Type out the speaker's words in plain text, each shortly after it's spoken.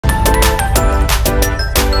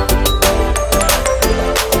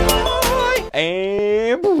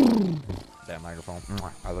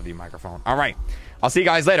microphone. I love you, microphone. All right. I'll see you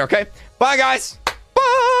guys later, okay? Bye, guys.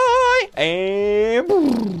 Bye. And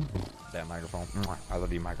that microphone. I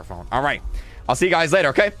love you, microphone. All right. I'll see you guys later,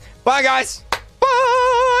 okay? Bye, guys.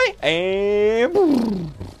 Bye.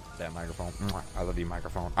 And that microphone. I love you,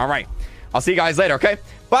 microphone. All right. I'll see you guys later, okay?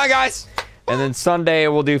 Bye, guys. And then Sunday,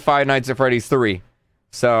 we'll do Five Nights at Freddy's 3.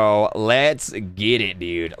 So, let's get it,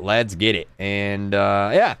 dude. Let's get it. And,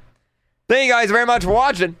 yeah. Thank you guys very much for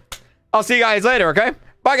watching. I'll see you guys later, okay?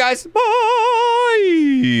 Bye, guys. Bye.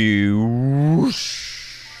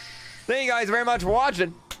 Thank you guys very much for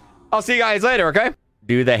watching. I'll see you guys later, okay?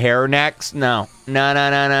 Do the hair next? No. No, no,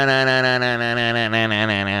 no, no, no, no, no, no, no, no, no, no,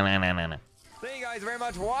 no, no, no, no. Thank you guys very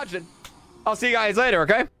much for watching. I'll see you guys later,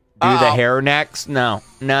 okay? Do the hair next? No.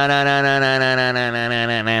 No, no, no, no, no, no, no, no, no, no,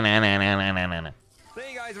 no, no, no, no, no, no.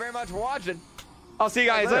 Thank you guys very much for watching. I'll see you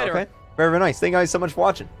guys later, okay? Very, very nice. Thank you guys so much for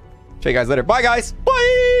watching. See you guys later. Bye, guys. Bye.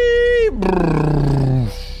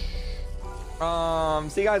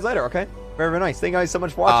 See you guys later, okay? Very, very nice. Thank you guys so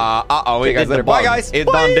much for watching. Uh-oh, it did the bug. Bye, guys. It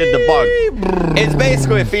done did the bug. It's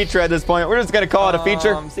basically a feature at this point. We're just going to call it a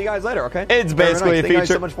feature. See you guys later, okay? It's basically a feature. Thank you guys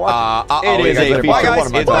so much for watching. It is a feature. Bye,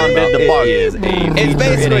 guys. It done did the bug. It's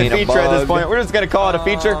basically a feature at this point. We're just going to call it a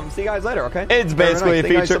feature. See you guys later, okay? It's basically a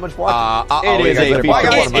feature. It is a feature.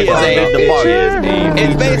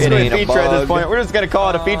 It's basically a feature at this point. We're just going to call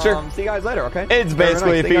it a feature. See you guys later, okay? It's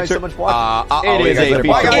basically a feature. It is a feature.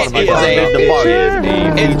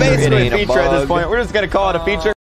 It's basically a feature at this point. We're just going to call it a feature.